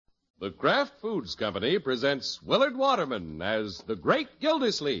The Kraft Foods Company presents Willard Waterman as the Great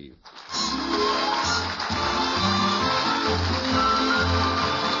Gildersleeve.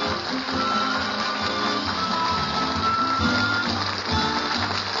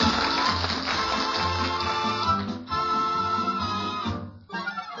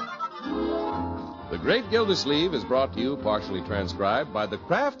 The Great Gildersleeve is brought to you, partially transcribed, by the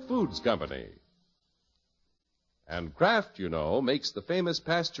Kraft Foods Company. And Kraft, you know, makes the famous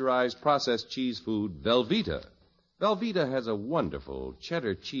pasteurized processed cheese food Velveeta. Velveeta has a wonderful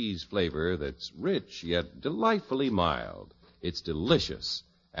cheddar cheese flavor that's rich yet delightfully mild. It's delicious,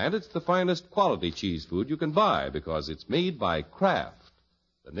 and it's the finest quality cheese food you can buy because it's made by Kraft,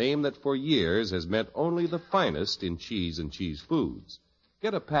 the name that for years has meant only the finest in cheese and cheese foods.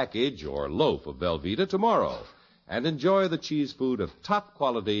 Get a package or loaf of Velveeta tomorrow and enjoy the cheese food of top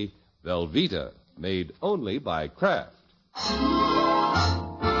quality Velveeta, made only by Kraft.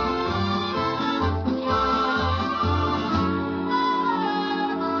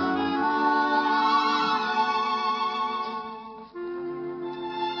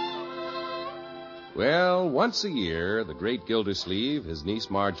 Well, once a year, the great Gildersleeve, his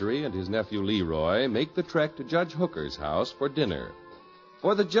niece Marjorie, and his nephew Leroy make the trek to Judge Hooker's house for dinner.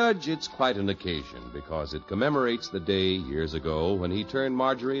 For the judge, it's quite an occasion because it commemorates the day years ago when he turned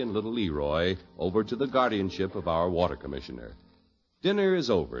Marjorie and little Leroy over to the guardianship of our water commissioner. Dinner is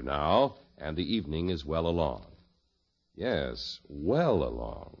over now, and the evening is well along. Yes, well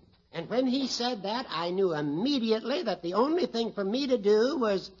along. And when he said that, I knew immediately that the only thing for me to do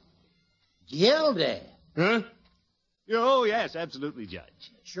was... Gildy. Huh? Oh, yes, absolutely,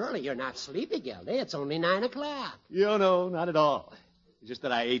 Judge. Surely you're not sleepy, Gildy. It's only 9 o'clock. No, not at all. Just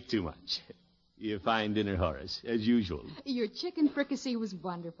that I ate too much. You fine dinner, Horace, as usual. Your chicken fricassee was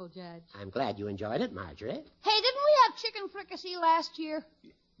wonderful, Judge. I'm glad you enjoyed it, Marjorie. Hey, didn't we have chicken fricassee last year?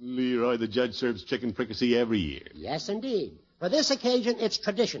 Leroy, the judge serves chicken fricassee every year. Yes, indeed. For this occasion, it's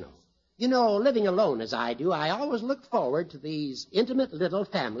traditional. You know, living alone as I do, I always look forward to these intimate little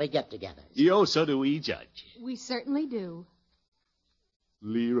family get-togethers. So do we, Judge. We certainly do.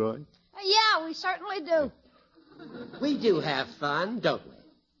 Leroy? Yeah, we certainly do. We do have fun, don't we?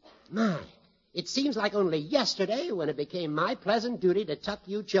 My, it seems like only yesterday when it became my pleasant duty to tuck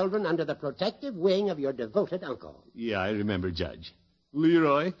you children under the protective wing of your devoted uncle. Yeah, I remember, Judge.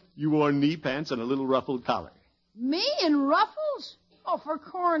 Leroy, you wore knee pants and a little ruffled collar. Me in ruffles? Oh, for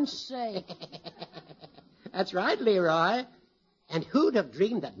corn's sake. That's right, Leroy. And who'd have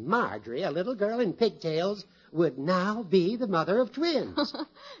dreamed that Marjorie, a little girl in pigtails, would now be the mother of twins?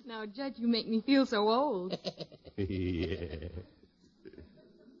 Now, Judge, you make me feel so old. Yeah.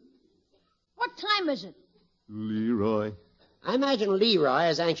 What time is it? Leroy. I imagine Leroy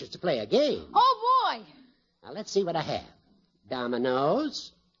is anxious to play a game. Oh, boy. Now, let's see what I have.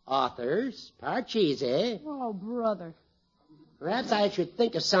 Dominoes, authors, parcheesi. Oh, brother. Perhaps I should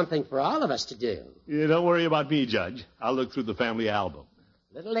think of something for all of us to do. Yeah, don't worry about me, Judge. I'll look through the family album.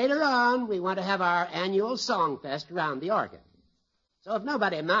 A little later on, we want to have our annual song fest around the organ. So if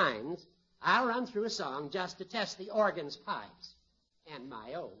nobody minds, I'll run through a song just to test the organ's pipes. And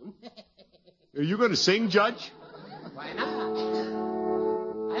my own. Are you going to sing, Judge? Why not?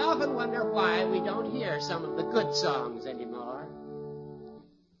 I often wonder why we don't hear some of the good songs anymore.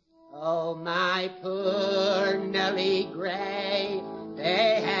 Oh, my poor Nellie Gray,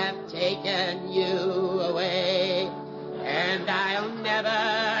 they have taken you away, and I'll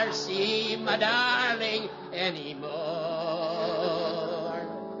never see my darling anymore.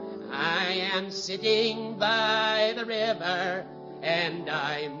 I am sitting by the river, and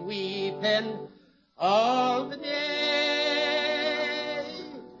I'm weeping all the day,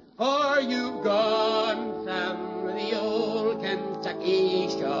 for you've gone from the old Kentucky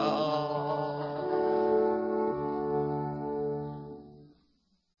shore.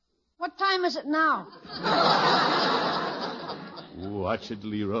 What time is it now? Watch it,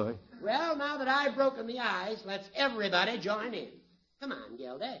 Leroy. Well, now that I've broken the ice, let's everybody join in. Come on,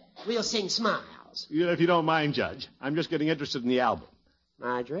 Gildy. We'll sing Smiles. Yeah, if you don't mind, Judge. I'm just getting interested in the album.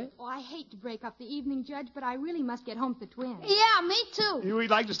 Marjorie? Oh, I hate to break up the evening, Judge, but I really must get home to the twins. Yeah, me too. We'd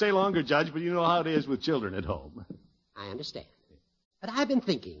like to stay longer, Judge, but you know how it is with children at home. I understand. But I've been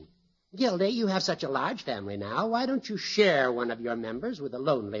thinking, Gildy, you have such a large family now. Why don't you share one of your members with a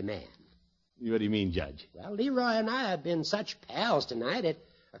lonely man? What do you mean, Judge? Well, Leroy and I have been such pals tonight, it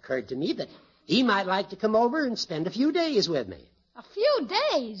occurred to me that he might like to come over and spend a few days with me. A few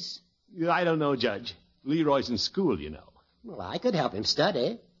days? I don't know, Judge. Leroy's in school, you know. Well, I could help him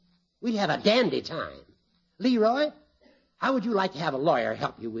study. We'd have a dandy time. Leroy, how would you like to have a lawyer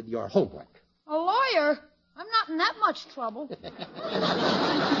help you with your homework? A lawyer? I'm not in that much trouble.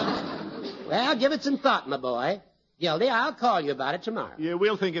 Well, give it some thought, my boy. Gildy, I'll call you about it tomorrow. Yeah,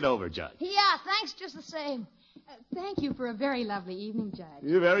 we'll think it over, Judge. Yeah, thanks just the same. Thank you for a very lovely evening, Judge.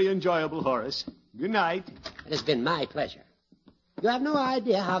 You're very enjoyable, Horace. Good night. It has been my pleasure. You have no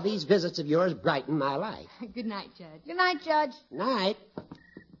idea how these visits of yours brighten my life. Good night, Judge. Good night, Judge. Night.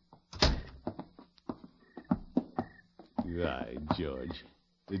 Right, George.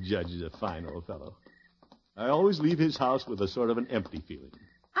 The judge is a fine old fellow. I always leave his house with a sort of an empty feeling.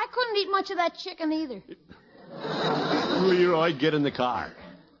 I couldn't eat much of that chicken either. Leroy, get in the car.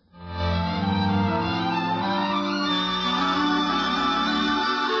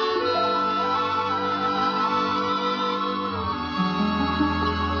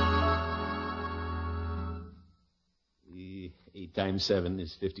 Eight times 7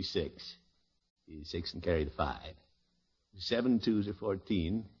 is 56. 6 and carry the 5. 7 2s are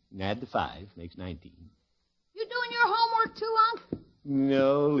 14. And add the 5 makes 19. You doing your homework too, Unc?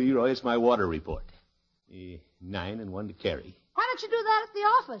 No, Leroy, it's my water report. 9 and 1 to carry. Why don't you do that at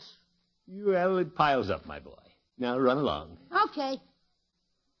the office? Well, it piles up, my boy. Now run along. Okay.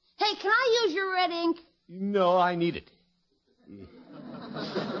 Hey, can I use your red ink? No, I need it.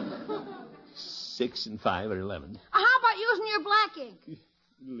 6 and 5 are 11. How about using your black ink?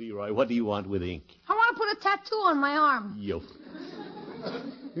 Leroy, what do you want with ink? I want to put a tattoo on my arm. Yo.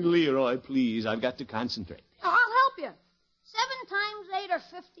 Leroy, please, I've got to concentrate. I'll help you. 7 times 8 are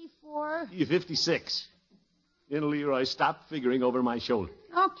 54. You're 56. And Leroy, stop figuring over my shoulder.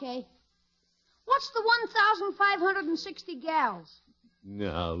 Okay. What's the 1,560 gals?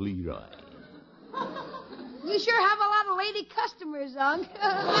 No, Leroy. You sure have a lot of lady customers, Unc.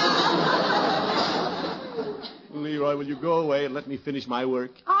 Leroy, will you go away and let me finish my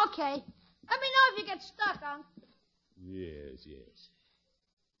work? Okay. Let me know if you get stuck, Unc. Yes.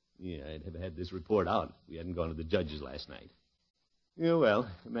 Yeah, I'd have had this report out if we hadn't gone to the judges last night. Yeah, well,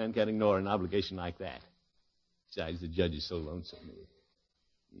 a man can't ignore an obligation like that. Besides, the judge is so lonesome.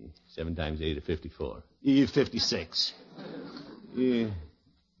 7 times 8 are 54. 56. Yeah.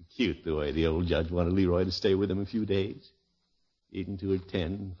 Cute the way the old judge wanted Leroy to stay with him a few days. 8 and 2 are 10,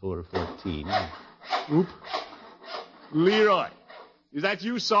 and 4 are 14. Oop. Leroy, is that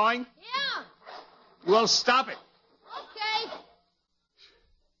you sawing? Yeah. Well, stop it. Okay.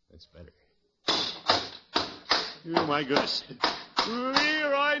 That's better. Oh, my goodness.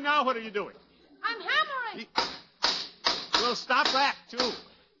 Leroy, now what are you doing? I'm hammering. Well, stop that, too. Gosh,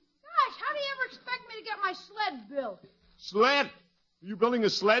 how do you ever expect me to get my sled built? Sled? Are you building a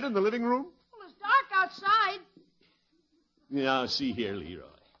sled in the living room? Well, it's dark outside. Now, see here, Leroy.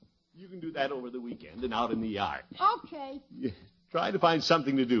 You can do that over the weekend and out in the yard. Okay. Try to find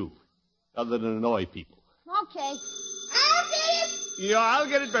something to do other than annoy people. Okay. I'll get it. Yeah, I'll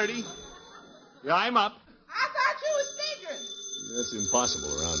get it, Bertie. Yeah, I'm up. I thought you was figuring. That's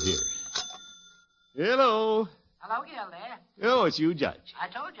impossible around here. Hello. Hello, Gildy. Oh, it's you, Judge. I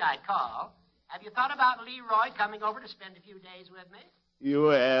told you I'd call. Have you thought about Leroy coming over to spend a few days with me?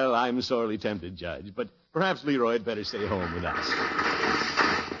 Well, I'm sorely tempted, Judge, but perhaps Leroy had better stay home with us.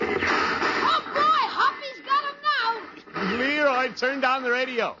 Oh, boy, Hoppy's got him now. Leroy, turn down the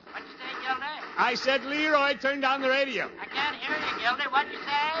radio. What'd you say, Gildy? I said, Leroy, turn down the radio. I can't hear you, Gildy. What'd you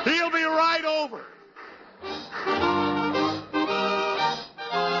say? He'll be right over.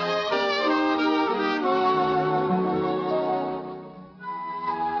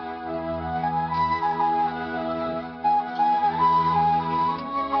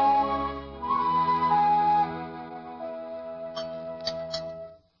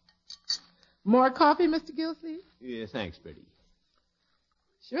 More coffee, Mr. Gildersleeve? Yeah, thanks, Bertie.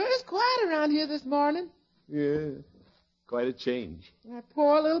 Sure is quiet around here this morning. Yeah, quite a change. That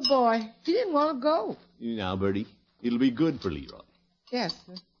poor little boy. He didn't want to go. Now, Bertie, it'll be good for Leroy. Yes,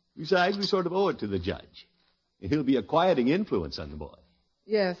 sir. Besides, we sort of owe it to the judge. He'll be a quieting influence on the boy.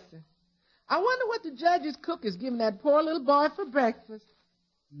 Yes, sir. I wonder what the judge's cook is giving that poor little boy for breakfast.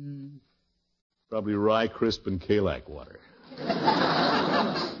 Probably rye crisp and Kalak water.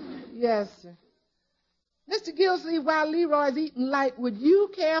 Yes, sir. Mr. Gildersleeve, while Leroy's eating light, would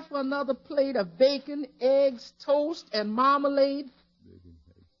you care for another plate of bacon, eggs, toast, and marmalade?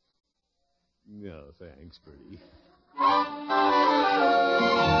 No, thanks, Bertie.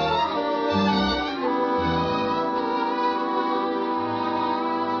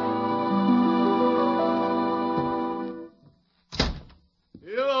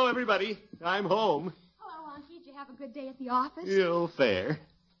 Hello, everybody. I'm home. Hello, Unky. Did you have a good day at the office? Fair.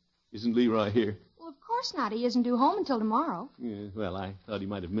 Isn't Leroy here? Well, of course not. He isn't due home until tomorrow. Yeah, well, I thought he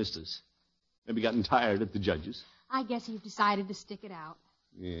might have missed us. Maybe gotten tired at the judges. I guess he's decided to stick it out.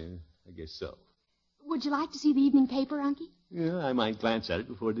 Yeah, I guess so. Would you like to see the evening paper, Unky? Yeah, I might glance at it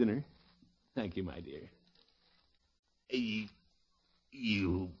before dinner. Thank you, my dear.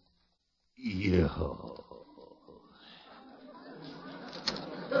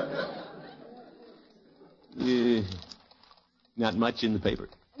 Not much in the paper.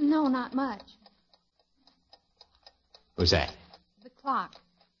 No, not much. What's that? The clock.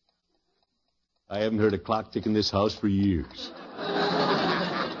 I haven't heard a clock tick in this house for years.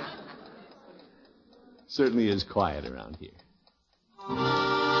 Certainly is quiet around here.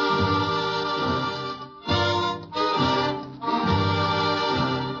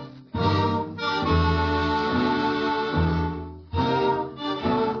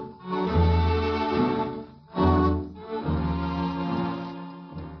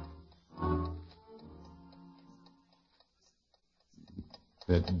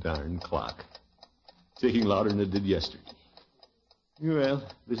 That darn clock. Ticking louder than it did yesterday. Well,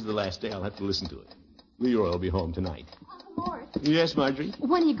 this is the last day I'll have to listen to it. Leroy will be home tonight. Uncle Mort. Yes, Marjorie?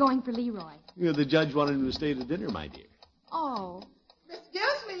 When are you going for Leroy? The judge wanted him to stay to dinner, my dear. Oh. Miss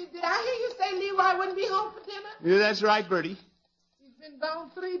Gildersleeve, did I hear you say Leroy wouldn't be home for dinner? Yeah, that's right, Bertie. He's been gone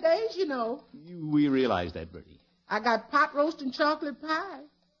 3 days, you know. We realize that, Bertie. I got pot roast and chocolate pie.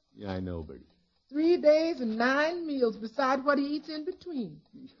 Yeah, I know, Bertie. 3 days and 9 meals beside what he eats in between.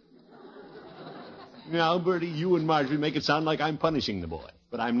 Now, Bertie, you and Marjorie make it sound like I'm punishing the boy.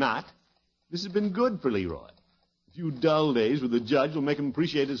 But I'm not. This has been good for Leroy. A few dull days with the judge will make him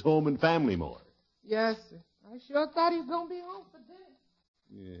appreciate his home and family more. Yes, sir. I sure thought he was going to be home for dinner.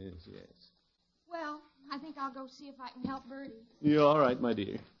 Yes. Well, I think I'll go see if I can help Bertie. You're all right, my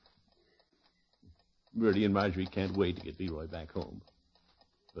dear. Bertie and Marjorie can't wait to get Leroy back home.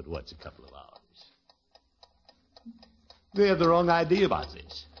 But what's a couple of hours? They have the wrong idea about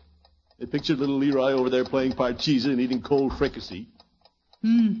this. They pictured little Leroy over there playing parcheesi and eating cold fricassee.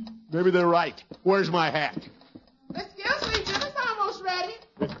 Maybe they're right. Where's my hat? Miss Gildersleeve, dinner's almost ready.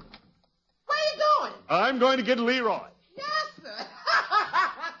 Where are you going? I'm going to get Leroy. Yes, sir.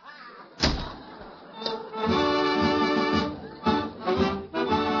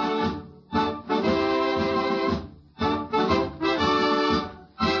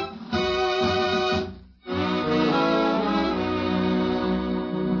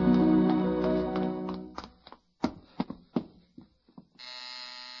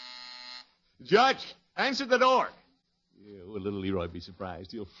 Judge, answer the door. Yeah, will little Leroy be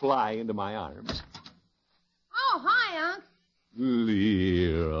surprised? He'll fly into my arms. Oh, hi, Unc.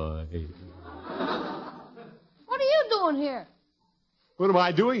 Leroy. What are you doing here? What am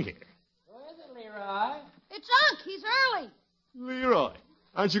I doing here? Where is it, Leroy? It's Unc. He's early. Leroy,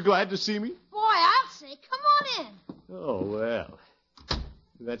 aren't you glad to see me? Boy, I'll say, come on in. Oh, well.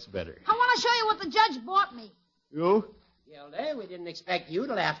 That's better. I want to show you what the judge bought me. You? Gilda, we didn't expect you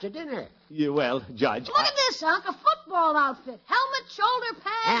till after dinner. Yeah, well, Judge. Look at this, Unc. A football outfit. Helmet, shoulder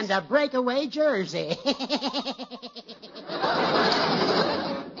pads. And a breakaway jersey.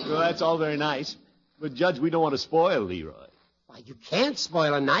 Well, that's all very nice. But, Judge, we don't want to spoil Leroy. Why, you can't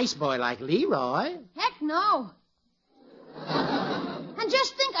spoil a nice boy like Leroy. Heck no. And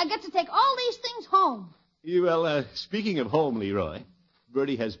just think, I get to take all these things home. Yeah, well, speaking of home, Leroy,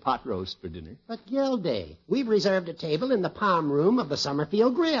 Bertie has pot roast for dinner. But, Gilda, we've reserved a table in the palm room of the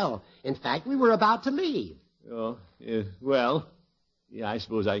Summerfield Grill. In fact, we were about to leave. Oh, well, I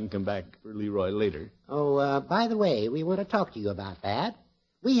suppose I can come back for Leroy later. Oh, by the way, we want to talk to you about that.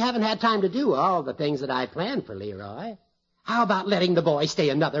 We haven't had time to do all the things that I planned for Leroy. How about letting the boy stay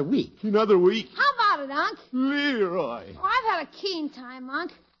another week? Another week? How about it, Unc? Leroy. Oh, I've had a keen time,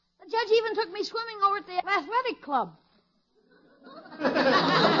 Unc. The judge even took me swimming over at the athletic club.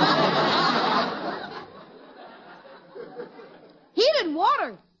 Heated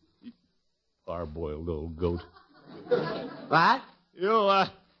water. Parboiled old goat. What?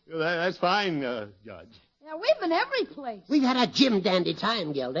 That's fine, Judge. Yeah, we've been every place. We've had a Jim Dandy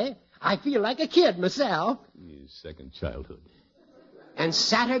time, Gilda. I feel like a kid myself. His second childhood. And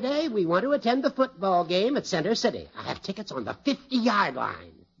Saturday, we want to attend the football game at Center City. I have tickets on the 50-yard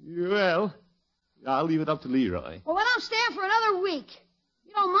line. Well, I'll leave it up to Leroy. Well, then I'm staying for another week.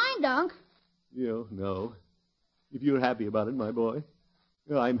 You don't mind, Unc? No. If you're happy about it, my boy,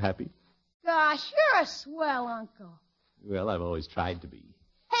 I'm happy. Gosh, you're a swell uncle. Well, I've always tried to be.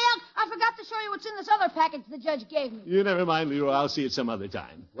 Hey, Unc, I forgot to show you what's in this other package the judge gave me. You never mind, Leroy. I'll see it some other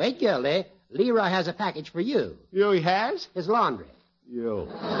time. Wait, Gilda. Leroy has a package for you. He has? His laundry. Yo.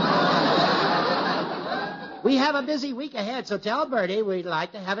 We have a busy week ahead, so tell Bertie we'd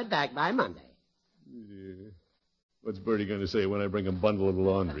like to have it back by Monday. Yeah. What's Bertie going to say when I bring a bundle of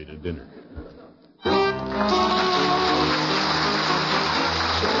laundry to dinner?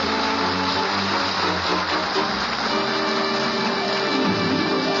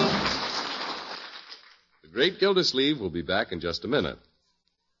 The great Gildersleeve will be back in just a minute.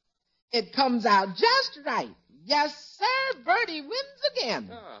 It comes out just right. Yes, sir, Bertie wins again.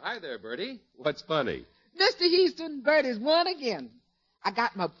 Oh, hi there, Bertie. What's funny? Mr. Houston, Bertie's won again. I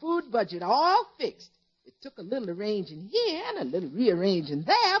got my food budget all fixed. It took a little arranging here and a little rearranging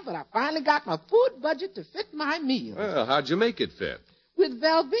there, but I finally got my food budget to fit my meals. Well, how'd you make it fit? With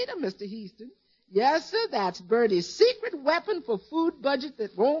Velveeta, Mr. Houston. Yes, sir, that's Bertie's secret weapon for food budget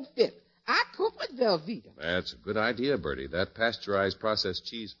that won't fit. I cook with Velveeta. That's a good idea, Bertie. That pasteurized processed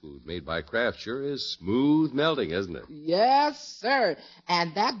cheese food made by Kraft sure is smooth melting, isn't it? Yes, sir.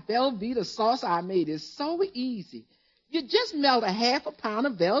 And that Velveeta sauce I made is so easy. You just melt a half a pound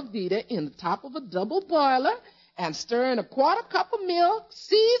of Velveeta in the top of a double boiler and stir in a quarter cup of milk,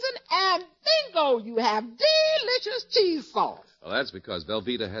 season, and bingo, you have delicious cheese sauce. Well, that's because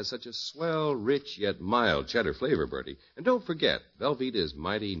Velveeta has such a swell, rich, yet mild cheddar flavor, Bertie. And don't forget, Velveeta is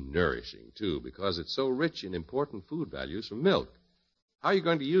mighty nourishing, too, because it's so rich in important food values from milk. How are you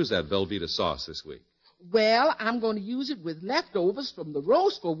going to use that Velveeta sauce this week? Well, I'm going to use it with leftovers from the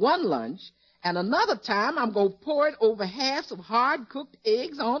roast for one lunch, and another time I'm going to pour it over halves of hard-cooked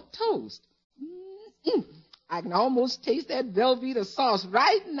eggs on toast. Mm-mm. I can almost taste that Velveeta sauce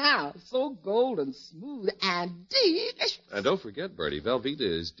right now. It's so golden, smooth, and delicious. And don't forget, Bertie, Velveeta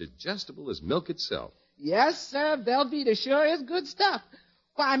is digestible as milk itself. Yes, sir, Velveeta sure is good stuff.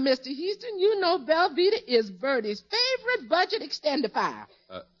 Why, Mr. Houston, you know Velveeta is Bertie's favorite budget extendifier.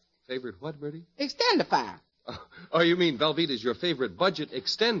 Favorite what, Bertie? Extendifier. Oh, you mean Velveeta is your favorite budget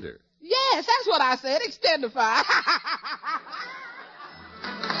extender? Yes, that's what I said, extendifier.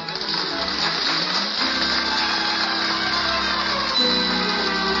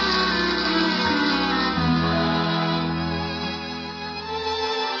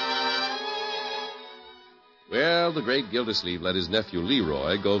 Well, the great Gildersleeve let his nephew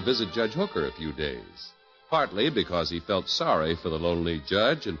Leroy go visit Judge Hooker a few days. Partly because he felt sorry for the lonely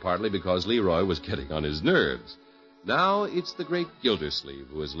judge, and partly because Leroy was getting on his nerves. Now it's the great Gildersleeve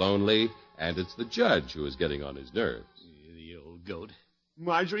who is lonely, and it's the judge who is getting on his nerves. The old goat.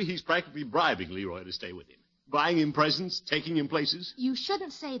 Marjorie, he's practically bribing Leroy to stay with him. Buying him presents, taking him places. You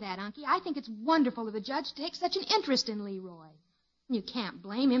shouldn't say that, Unky. I think it's wonderful of the judge to take such an interest in Leroy. You can't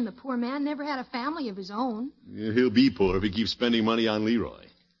blame him. The poor man never had a family of his own. Yeah, he'll be poor if he keeps spending money on Leroy.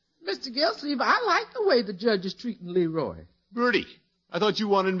 Mr. Gildersleeve, I like the way the judge is treating Leroy. Bertie, I thought you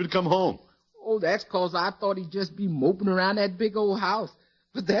wanted him to come home. Oh, that's 'cause I thought he'd just be moping around that big old house.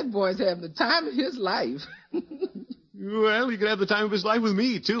 But that boy's having the time of his life. Well, he could have the time of his life with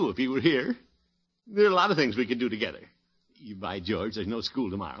me, too, if he were here. There are a lot of things we could do together. By George, there's no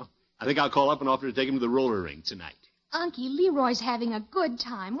school tomorrow. I think I'll call up and offer to take him to the roller rink tonight. Unky, Leroy's having a good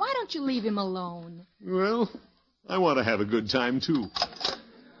time. Why don't you leave him alone? Well, I want to have a good time, too.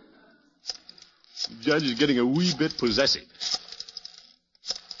 The judge is getting a wee bit possessive.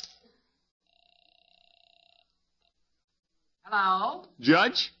 Hello?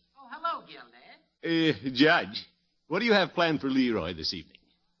 Judge? Oh, hello, Gildy. Judge, what do you have planned for Leroy this evening?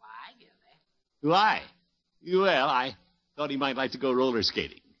 Why, Gildy? Why? Well, I thought he might like to go roller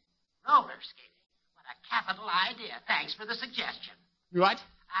skating. Roller skating. What a capital idea. Thanks for the suggestion. What?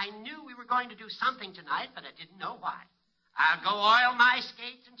 I knew we were going to do something tonight, but I didn't know what. I'll go oil my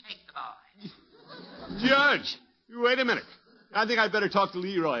skates and take the boy. Judge, wait a minute. I think I'd better talk to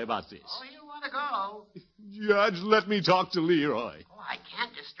Leroy about this. Oh, he'll want to go. Judge, let me talk to Leroy. Oh, I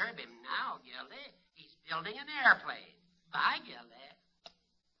can't disturb him now, Gildy. He's building an airplane. Bye,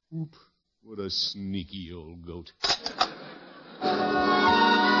 Gildy. Oop, what a sneaky old goat.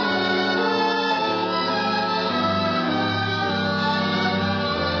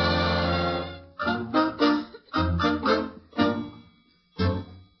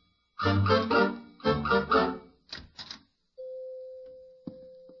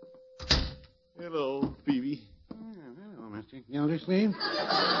 Hello, Phoebe. Hello, Mr. Gildersleeve.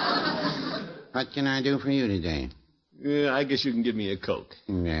 What can I do for you today? I guess you can give me a Coke.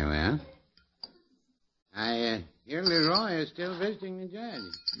 Very well. I hear Leroy is still visiting the judge.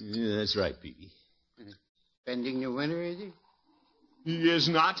 Yeah, that's right, Phoebe. Spending the winter, is he? He is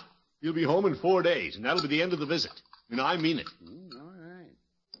not. He'll be home in 4 days, and that'll be the end of the visit. And I mean it. All right.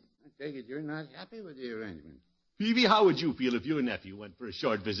 I take it you're not happy with the arrangement. Phoebe, how would you feel if your nephew went for a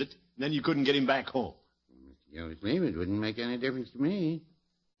short visit, and then you couldn't get him back home? Mr. Gildersleeve, it wouldn't make any difference to me.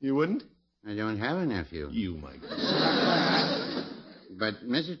 You wouldn't? I don't have a nephew. You, my goodness. But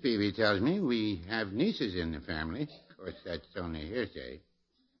Mrs. Peavy tells me we have nieces in the family. Of course, that's only hearsay.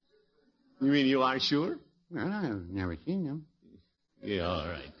 You mean you aren't sure? Well, I've never seen them. Yeah, all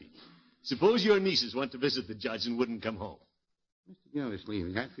right, Pete. Suppose your nieces went to visit the judge and wouldn't come home. Mr.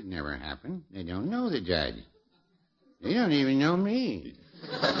 Gildersleeve, that could never happen. They don't know the judge. They don't even know me.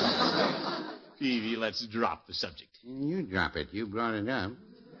 Peavy, let's drop the subject. You drop it. You brought it up.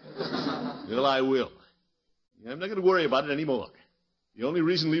 Well, I will. I'm not going to worry about it anymore. The only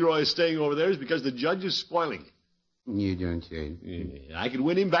reason Leroy is staying over there is because the judge is spoiling it. You don't say. Yeah, I could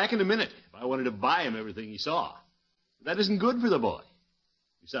win him back in a minute if I wanted to buy him everything he saw. But that isn't good for the boy.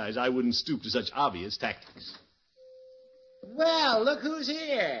 Besides, I wouldn't stoop to such obvious tactics. Well, look who's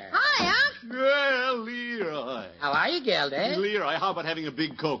here. Hi, Unc. Well, Leroy. How are you, Gildy? Leroy, how about having a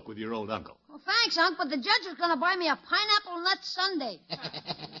big Coke with your old uncle? Well, thanks, Unc, but the judge is going to buy me a pineapple nut sundae.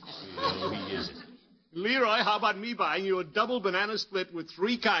 Oh, he isn't. Leroy, how about me buying you a double banana split with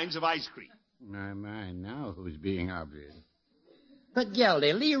 3 kinds of ice cream? My, now who's being obvious? But,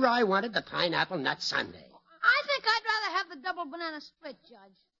 Gildy, Leroy wanted the pineapple nut sundae. I think I'd rather have the double banana split,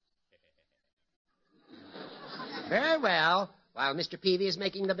 Judge. Very well. While Mr. Peavy is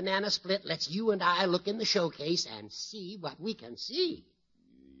making the banana split, let's you and I look in the showcase and see what we can see.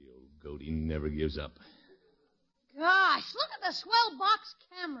 The old goaty never gives up. Gosh, look at the swell box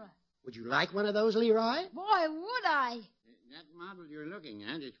camera. Would you like one of those, Leroy? Boy, would I. That model you're looking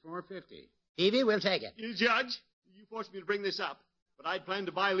at is $4.50. Peavy, we'll take it. You, Judge, you forced me to bring this up, but I'd planned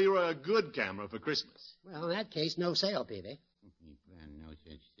to buy Leroy a good camera for Christmas. Well, in that case, no sale, Peavy. He planned no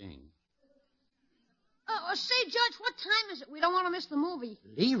such thing. Say, Judge, what time is it? We don't want to miss the movie.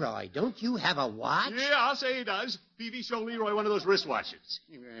 Leroy, don't you have a watch? Yeah, I'll say he does. Peavy, show Leroy one of those wristwatches.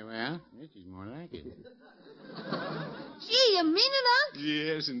 Very well. This is more like it. Gee, you mean it, Unc?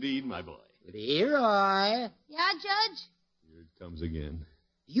 Yes, indeed, my boy. Leroy. Yeah, Judge? Here it comes again.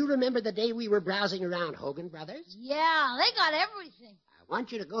 You remember the day we were browsing around Hogan Brothers? Yeah, they got everything. I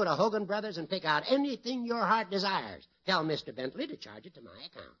want you to go to Hogan Brothers and pick out anything your heart desires. Tell Mr. Bentley to charge it to my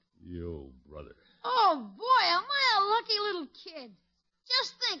account. Yo, brother. Oh, boy, am I a lucky little kid.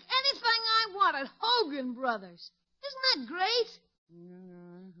 Just think, anything I want at Hogan Brothers. Isn't that great? No,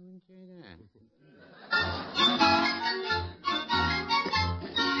 I wouldn't say that.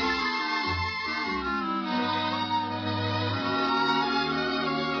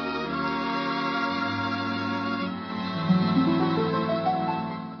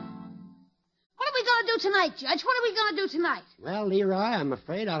 What are we going to do tonight, Judge? What are we going to do tonight? Well, Leroy, I'm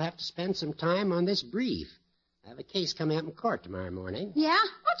afraid I'll have to spend some time on this brief. I have a case coming up in court tomorrow morning. Yeah?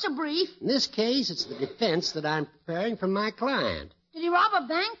 What's a brief? In this case, it's the defense that I'm preparing for my client. Did he rob a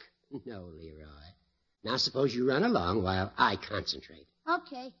bank? No, Leroy. Now suppose you run along while I concentrate.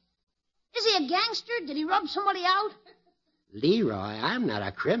 Okay. Is he a gangster? Did he rub somebody out? Leroy, I'm not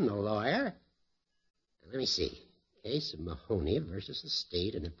a criminal lawyer. Now, let me see. Case of Mahoney versus the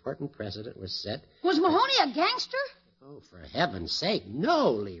state. An important precedent was set. Was Mahoney a gangster? Oh, for heaven's sake, no,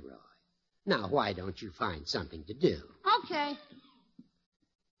 Leroy. Now, why don't you find something to do? Okay.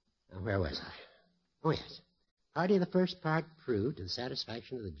 Now, where was I? Oh, yes. Party of the first part proved to the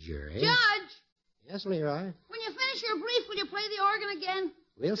satisfaction of the jury. Judge, Yes, Leroy. when you finish your brief, will you play the organ again?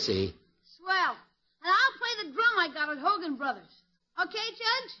 We'll see. Swell. And I'll play the drum I got at Hogan Brothers. Okay,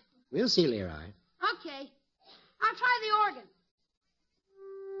 Judge? We'll see, Leroy. Okay. I'll try the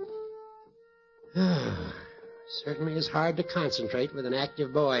organ. Certainly is hard to concentrate with an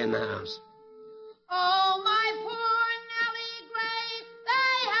active boy in the house. Oh, my poor Nellie Gray,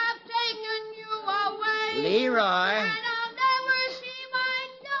 they have taken you away. Leroy. And I'll never see my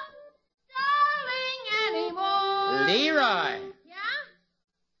darling anymore. Leroy. Yeah?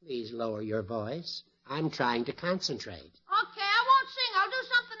 Please lower your voice. I'm trying to concentrate. Okay, I won't sing. I'll do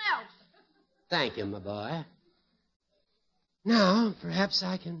something else. Thank you, my boy. Now, perhaps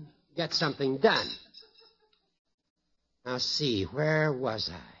I can get something done. Now, see, where was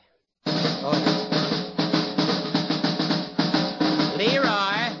I? Oh.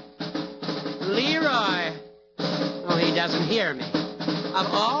 Leroy! Leroy! Oh, he doesn't hear me. Of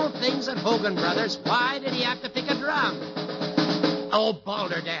all things at Hogan Brothers, why did he have to pick a drum? Oh,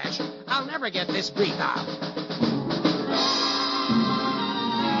 balderdash. I'll never get this brief out.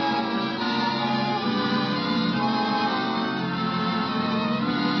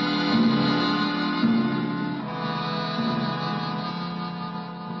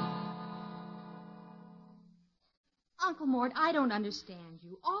 Uncle Mort, I don't understand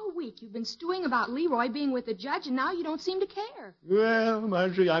you. All week you've been stewing about Leroy being with the judge, and now you don't seem to care. Well,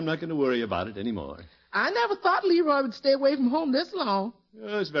 Marjorie, I'm not going to worry about it anymore. I never thought Leroy would stay away from home this long.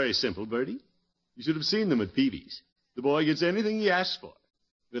 Oh, it's very simple, Bertie. You should have seen them at Peavy's. The boy gets anything he asks for.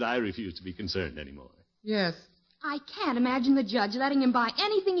 But I refuse to be concerned anymore. Yes. I can't imagine the judge letting him buy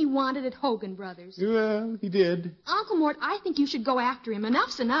anything he wanted at Hogan Brothers. Well, he did. Uncle Mort, I think you should go after him.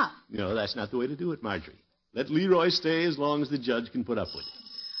 Enough's enough. No, that's not the way to do it, Marjorie. Let Leroy stay as long as the judge can put up with it.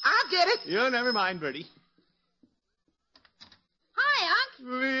 I'll get it. You never mind, Bertie. Hi, Unc.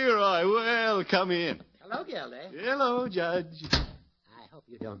 Leroy, well, come in. Hello, Gildy. Hello, Judge. I hope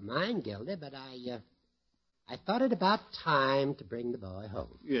you don't mind, Gildy, but I thought it about time to bring the boy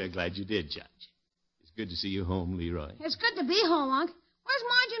home. Yeah, glad you did, Judge. It's good to see you home, Leroy. It's good to be home, Unc. Where's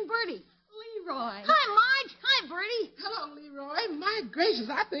Marge and Bertie? Leroy. Hi, Marge. Hi, Bertie. Hello, Leroy. My gracious,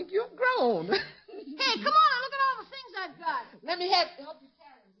 I think you've grown. Hey, come on and look at all the things I've got. Let me help you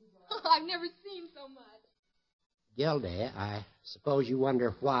carry, Leroy. Oh, I've never seen so much. Gildy, I suppose you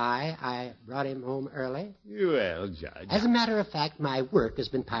wonder why I brought him home early? Well, Judge. As a matter of fact, my work has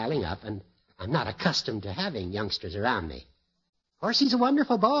been piling up, and I'm not accustomed to having youngsters around me. Of course, he's a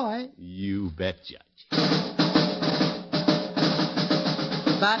wonderful boy. You bet, Judge.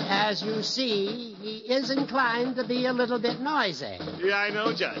 But as you see, he is inclined to be a little bit noisy. Yeah, I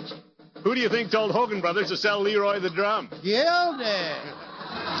know, Judge. Who do you think told Hogan Brothers to sell Leroy the drum? Gildy!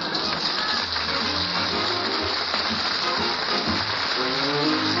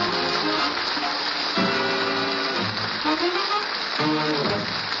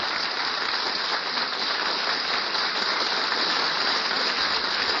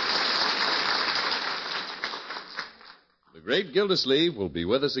 The great Gildersleeve will be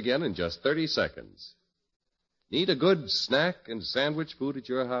with us again in just 30 seconds. Need a good snack and sandwich food at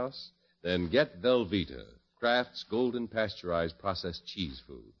your house? Then get Velveeta, Kraft's golden pasteurized processed cheese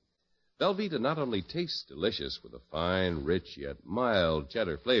food. Velveeta not only tastes delicious with a fine, rich, yet mild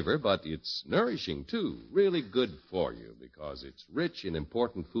cheddar flavor, but it's nourishing, too. Really good for you because it's rich in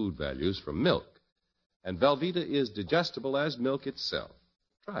important food values from milk. And Velveeta is digestible as milk itself.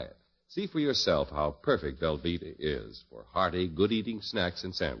 Try it. See for yourself how perfect Velveeta is for hearty, good-eating snacks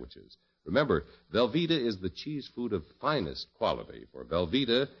and sandwiches. Remember, Velveeta is the cheese food of finest quality, for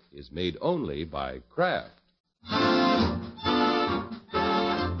Velveeta is made only by Kraft.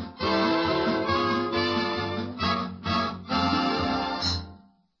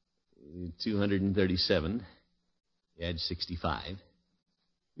 237. Add 65.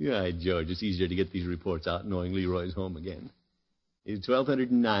 Yeah, George, it's easier to get these reports out knowing Leroy's home again. It's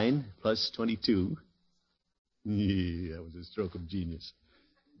 1,209 plus 22. Yeah, that was a stroke of genius.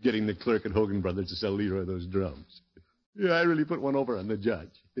 Getting the clerk at Hogan Brothers to sell Leroy those drums. Yeah, I really put one over on the judge.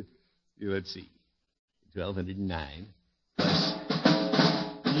 Yeah, let's see. 1,209 plus...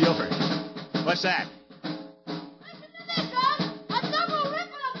 Yopper. What's that? Listen to this, Unc. A double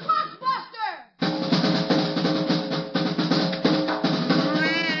rip and a blockbuster.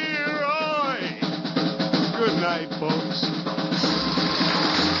 Leroy! Good night, folks.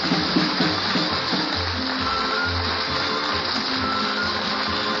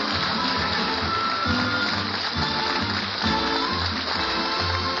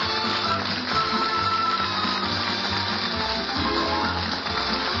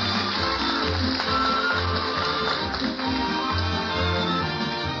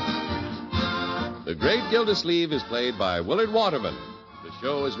 The Great Gildersleeve is played by Willard Waterman. The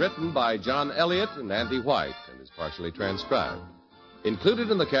show is written by John Elliott and Andy White and is partially transcribed. Included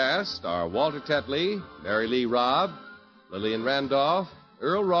in the cast are Walter Tetley, Mary Lee Robb, Lillian Randolph,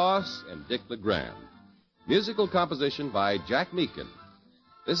 Earl Ross, and Dick LeGrand. Musical composition by Jack Meakin.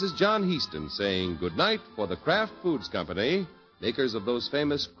 This is John Heaston saying goodnight for the Kraft Foods Company, makers of those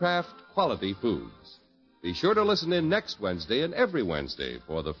famous Kraft quality foods. Be sure to listen in next Wednesday and every Wednesday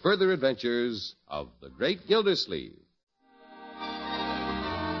for the further adventures of the Great Gildersleeve.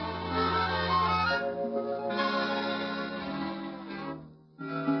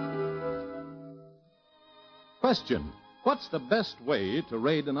 Question: what's the best way to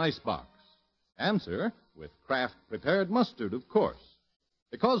raid an icebox? Answer: with Kraft prepared mustard, of course.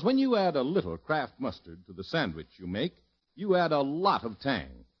 Because when you add a little Kraft mustard to the sandwich you make, you add a lot of tang.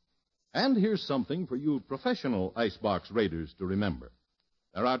 And here's something for you professional icebox raiders to remember.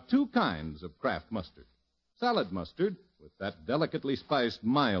 There are two kinds of Kraft mustard. Salad mustard, with that delicately spiced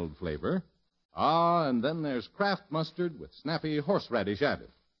mild flavor. And then there's Kraft mustard with snappy horseradish added.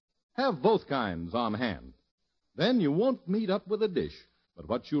 Have both kinds on hand. Then you won't meet up with a dish, but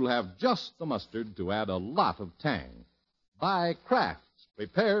what you'll have just the mustard to add a lot of tang. Buy Kraft's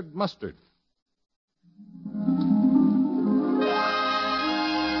prepared mustard.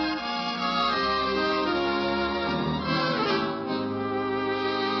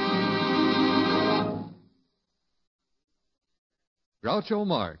 Groucho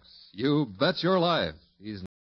Marx, you bet your life. He's